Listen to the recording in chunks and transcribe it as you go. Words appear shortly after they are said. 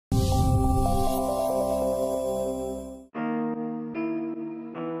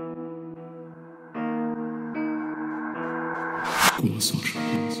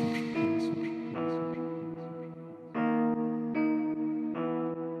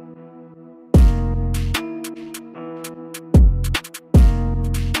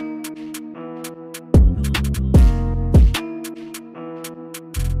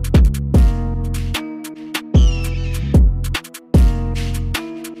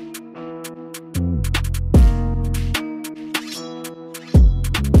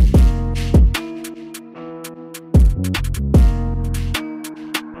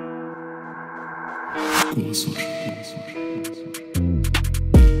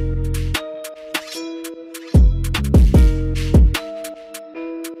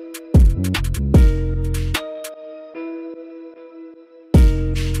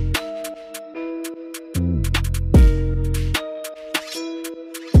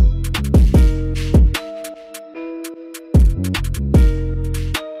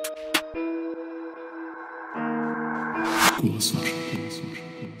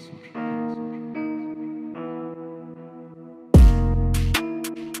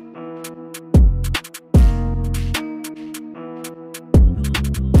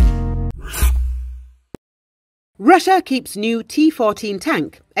Russia keeps new T-14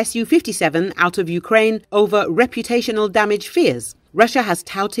 tank, Su-57, out of Ukraine over reputational damage fears. Russia has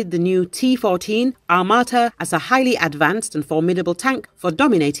touted the new T-14 Armata as a highly advanced and formidable tank for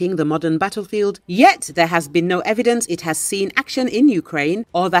dominating the modern battlefield, yet there has been no evidence it has seen action in Ukraine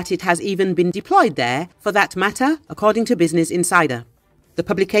or that it has even been deployed there, for that matter, according to Business Insider. The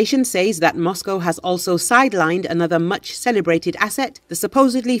publication says that Moscow has also sidelined another much-celebrated asset, the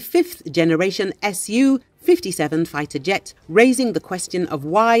supposedly fifth-generation Su-57 fighter jet, raising the question of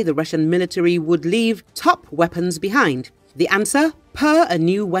why the Russian military would leave top weapons behind. The answer, per a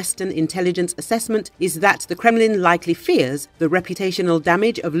new Western intelligence assessment, is that the Kremlin likely fears the reputational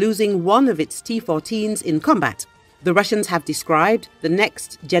damage of losing one of its T-14s in combat. The Russians have described the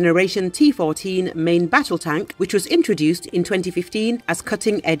next-generation T-14 main battle tank, which was introduced in 2015 as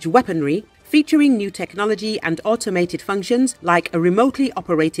cutting-edge weaponry, featuring new technology and automated functions like a remotely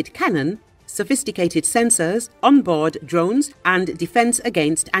operated cannon, sophisticated sensors, onboard drones, and defense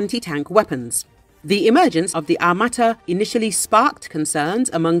against anti-tank weapons. The emergence of the Armata initially sparked concerns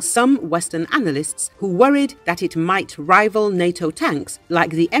among some Western analysts who worried that it might rival NATO tanks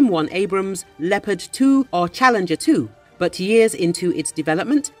like the M1 Abrams, Leopard 2 or Challenger 2. But years into its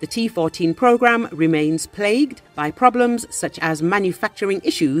development, the T-14 program remains plagued by problems such as manufacturing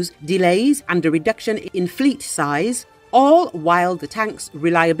issues, delays, and a reduction in fleet size, all while the tank's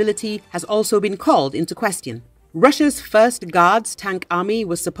reliability has also been called into question. Russia's First Guards tank army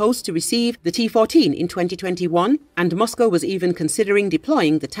was supposed to receive the T-14 in 2021, and Moscow was even considering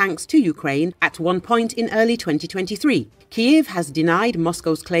deploying the tanks to Ukraine at one point in early 2023. Kiev has denied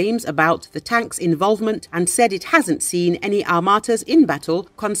Moscow's claims about the tank's involvement and said it hasn't seen any armatas in battle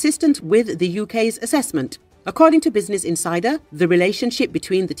consistent with the UK's assessment. According to Business Insider, the relationship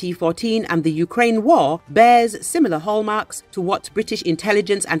between the T-14 and the Ukraine war bears similar hallmarks to what British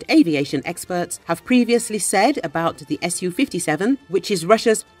intelligence and aviation experts have previously said about the Su-57, which is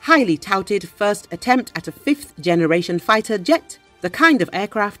Russia's highly touted first attempt at a fifth-generation fighter jet, the kind of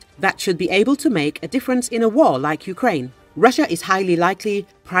aircraft that should be able to make a difference in a war like Ukraine. Russia is highly likely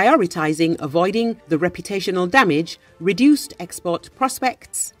prioritizing avoiding the reputational damage, reduced export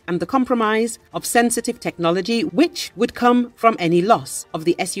prospects, and the compromise of sensitive technology which would come from any loss of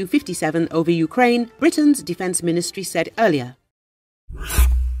the Su-57 over Ukraine, Britain's Defense Ministry said earlier.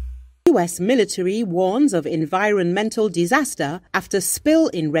 US military warns of environmental disaster after spill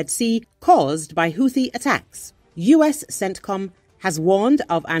in Red Sea caused by Houthi attacks. US CENTCOM has warned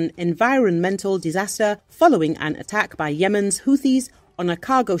of an environmental disaster following an attack by Yemen's Houthis on a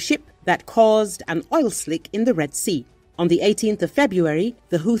cargo ship that caused an oil slick in the Red Sea. On the 18th of February,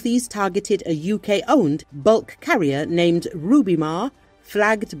 the Houthis targeted a UK-owned bulk carrier named Rubimar,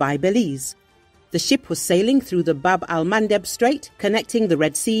 flagged by Belize. The ship was sailing through the Bab al-Mandeb Strait, connecting the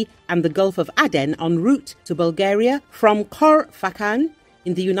Red Sea and the Gulf of Aden en route to Bulgaria from Khor Fakkan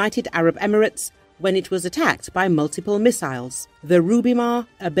in the United Arab Emirates, when it was attacked by multiple missiles. The Rubimar,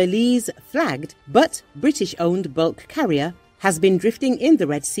 a Belize-flagged but British-owned bulk carrier, has been drifting in the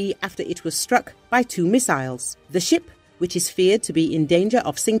Red Sea after it was struck by 2 missiles. The ship, which is feared to be in danger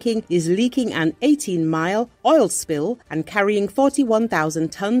of sinking, is leaking an 18-mile oil spill and carrying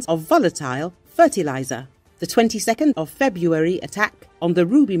 41,000 tons of volatile fertilizer. The 22nd of February attack on the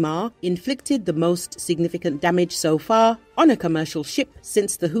Rubimar inflicted the most significant damage so far on a commercial ship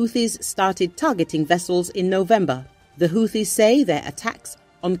since the Houthis started targeting vessels in November. The Houthis say their attacks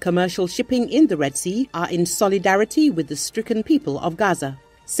on commercial shipping in the Red Sea are in solidarity with the stricken people of Gaza.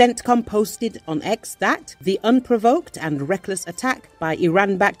 CENTCOM posted on X that the unprovoked and reckless attack by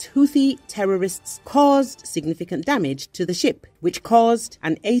Iran-backed Houthi terrorists caused significant damage to the ship, which caused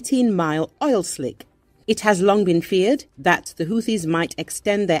an 18-mile oil slick. It has long been feared that the Houthis might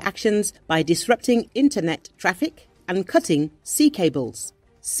extend their actions by disrupting internet traffic and cutting sea cables.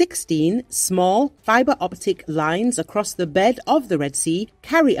 16 small fiber optic lines across the bed of the Red Sea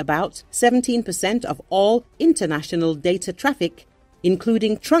carry about 17% of all international data traffic,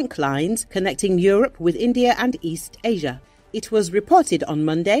 including trunk lines connecting Europe with India and East Asia. It was reported on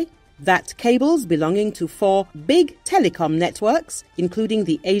Monday that cables belonging to 4 big telecom networks, including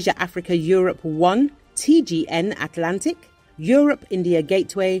the Asia-Africa-Europe 1, TGN Atlantic, Europe-India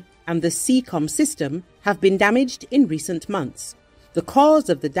Gateway, and the CECOM system, have been damaged in recent months. The cause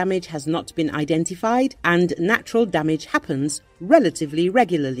of the damage has not been identified, and natural damage happens relatively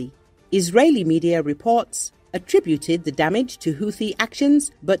regularly. Israeli media reports attributed the damage to Houthi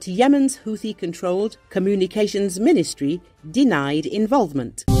actions, but Yemen's Houthi-controlled communications ministry denied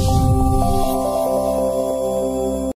involvement.